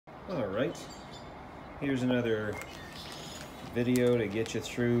All right, here's another video to get you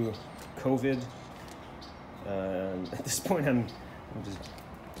through COVID. At this point,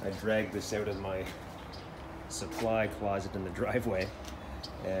 I dragged this out of my supply closet in the driveway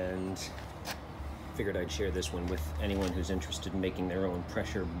and figured I'd share this one with anyone who's interested in making their own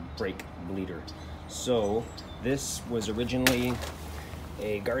pressure brake bleeder. So this was originally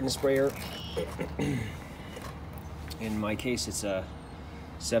a garden sprayer. In my case, it's a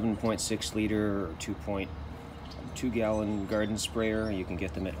 7.6 liter or 2.2 gallon garden sprayer. You can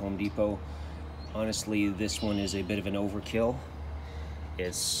get them at Home Depot. Honestly, this one is a bit of an overkill.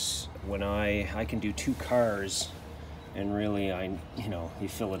 It's when I can do 2 cars, and really you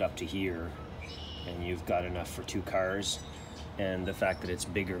fill it up to here and you've got enough for 2 cars. And the fact that it's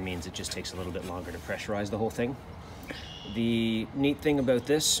bigger means it just takes a little bit longer to pressurize the whole thing. The neat thing about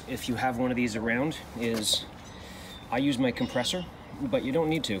this, if you have one of these around, is I use my compressor, but you don't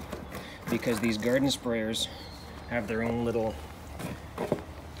need to, because these garden sprayers have their own little,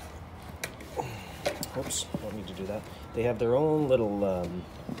 oops, don't need to do that. They have their own little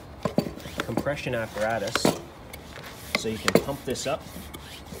compression apparatus, so you can pump this up,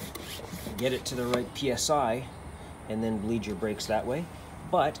 get it to the right PSI, and then bleed your brakes that way.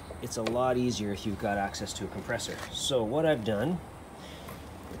 But it's a lot easier if you've got access to a compressor. So what I've done,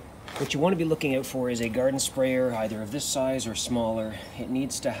 what you want to be looking out for is a garden sprayer, either of this size or smaller. It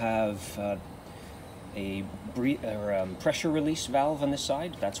needs to have a pressure release valve on this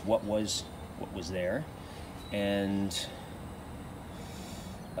side. That's what was there. And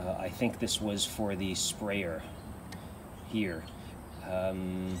I think this was for the sprayer here.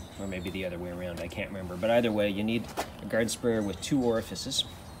 Or maybe the other way around, I can't remember. But either way, you need a garden sprayer with 2 orifices.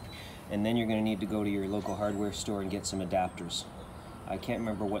 And then you're going to need to go to your local hardware store and get some adapters. I can't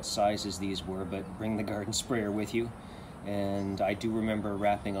remember what sizes these were, but bring the garden sprayer with you. And I do remember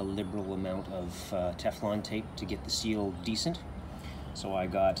wrapping a liberal amount of Teflon tape to get the seal decent. So I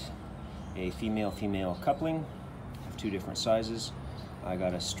got a female-female coupling of 2 different sizes. I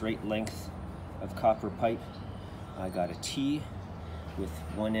got a straight length of copper pipe. I got a T with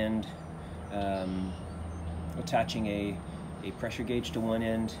one end attaching a pressure gauge to one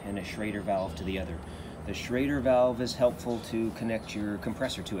end and a Schrader valve to the other. The Schrader valve is helpful to connect your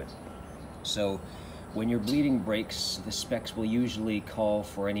compressor to it. So when you're bleeding brakes, the specs will usually call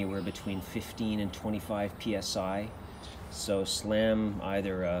for anywhere between 15 and 25 PSI. So slam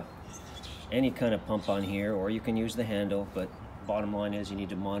either any kind of pump on here, or you can use the handle, but bottom line is you need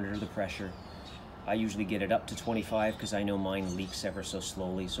to monitor the pressure. I usually get it up to 25 because I know mine leaks ever so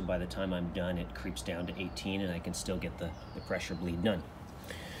slowly, so by the time I'm done it creeps down to 18 and I can still get the pressure bleed done.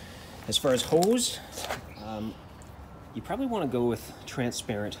 As far as hose, you probably want to go with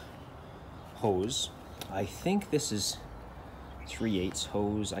transparent hose. I think this is 3/8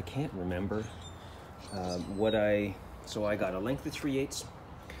 hose, I can't remember. So I got a length of 3/8.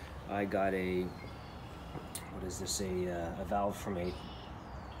 I got a, what is this, a valve from a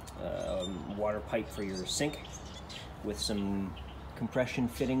water pipe for your sink with some compression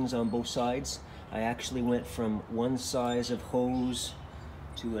fittings on both sides. I actually went from one size of hose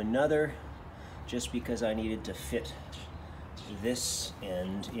to another just because I needed to fit this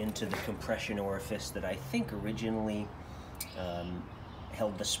end into the compression orifice that I think originally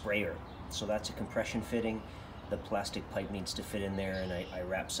held the sprayer. So that's a compression fitting. The plastic pipe needs to fit in there, and I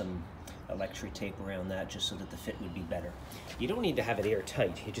wrapped some electric tape around that just so that the fit would be better. You don't need to have it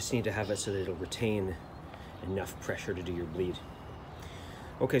airtight, you just need to have it so that it'll retain enough pressure to do your bleed.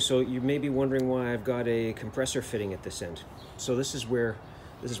 Okay, so you may be wondering why I've got a compressor fitting at this end. So this is where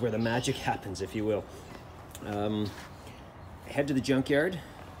the magic happens, if you will. Head to the junkyard,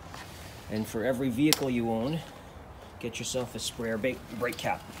 and for every vehicle you own, get yourself a sprayer brake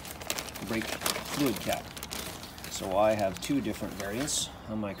cap, brake fluid cap. So I have 2 different variants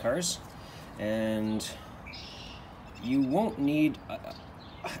on my cars, and you won't need,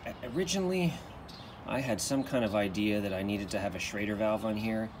 originally I had some kind of idea that I needed to have a Schrader valve on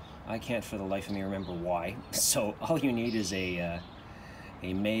here. I can't for the life of me remember why. So all you need is a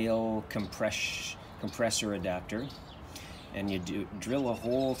male compressor adapter, and you drill a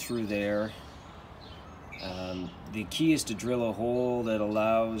hole through there. The key is to drill a hole that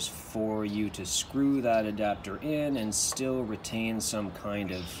allows for you to screw that adapter in and still retain some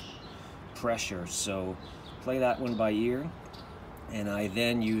kind of pressure. So play that one by ear. And I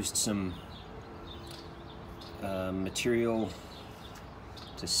then used some material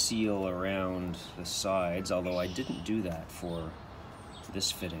to seal around the sides, although I didn't do that for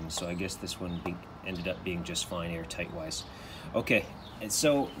this fitting, so I guess this one ended up being just fine airtight wise. Okay, and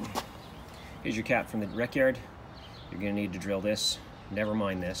so here's your cap from the rec yard. You're going to need to drill this never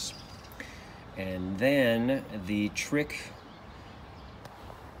mind this. And then the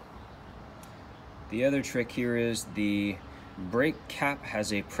other trick here is the brake cap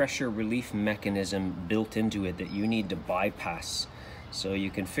has a pressure relief mechanism built into it that you need to bypass. So you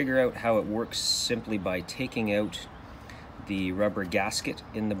can figure out how it works simply by taking out the rubber gasket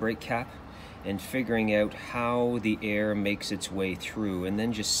in the brake cap and figuring out how the air makes its way through, and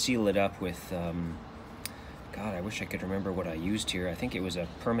then just seal it up with, God, I wish I could remember what I used here. I think it was a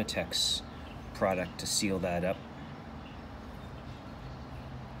Permatex product to seal that up.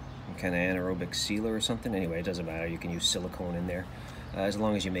 Kind of anaerobic sealer or something. Anyway, it doesn't matter. You can use silicone in there as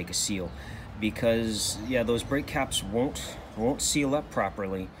long as you make a seal, because yeah, those brake caps won't seal up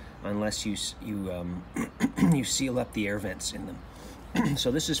properly unless you you seal up the air vents in them.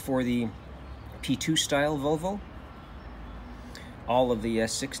 So this is for the P2 style Volvo. All of the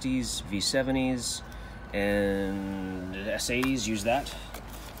S60s, V70s, and SAs use that.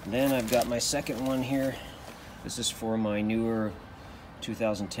 Then I've got my second one here. This is for my newer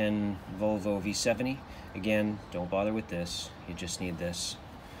 2010 Volvo V70. Again, don't bother with this. You just need this.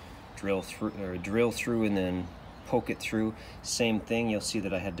 Drill through and then poke it through. Same thing. You'll see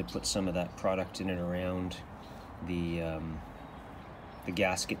that I had to put some of that product in and around the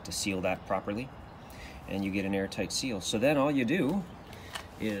gasket to seal that properly, and you get an airtight seal. So then all you do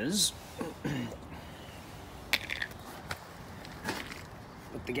is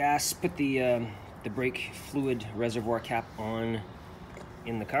put the brake fluid reservoir cap on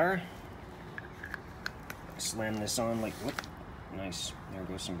in the car. Slam this on like, whoop, nice, there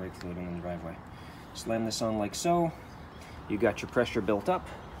goes some brake fluid in the driveway. Slam this on like so. You got your pressure built up,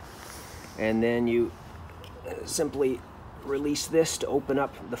 and then you simply release this to open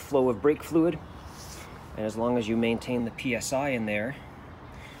up the flow of brake fluid. And as long as you maintain the PSI in there,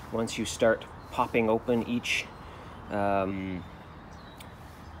 once you start popping open each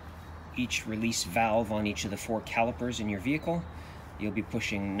release valve on each of the 4 calipers in your vehicle, you'll be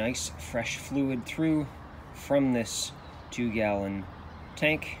pushing nice fresh fluid through from this 2-gallon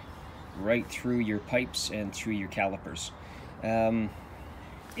tank right through your pipes and through your calipers.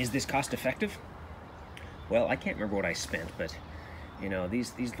 Is this cost effective? Well, I can't remember what I spent, but you know,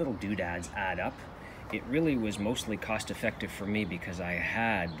 these little doodads add up. It really was mostly cost effective for me because I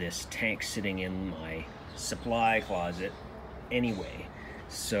had this tank sitting in my supply closet anyway.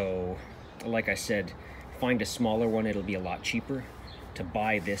 So like I said, find a smaller one, it'll be a lot cheaper. To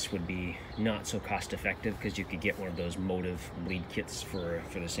buy this would be not so cost effective because you could get one of those Motive bleed kits for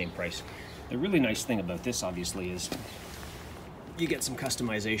the same price. The really nice thing about this obviously is you get some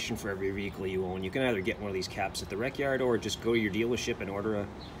customization for every vehicle you own. You can either get one of these caps at the rec yard or just go to your dealership and order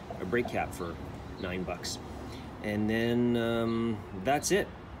a brake cap for $9. And then that's it.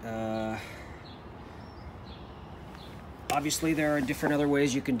 Obviously there are different other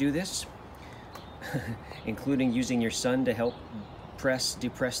ways you can do this, including using your son to help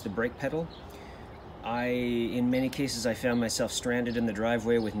depress the brake pedal. In many cases, I found myself stranded in the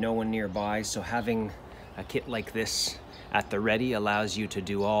driveway with no one nearby, so having a kit like this at the ready allows you to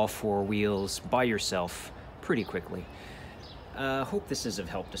do all 4 wheels by yourself pretty quickly. Hope this is of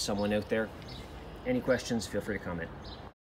help to someone out there. Any questions, feel free to comment.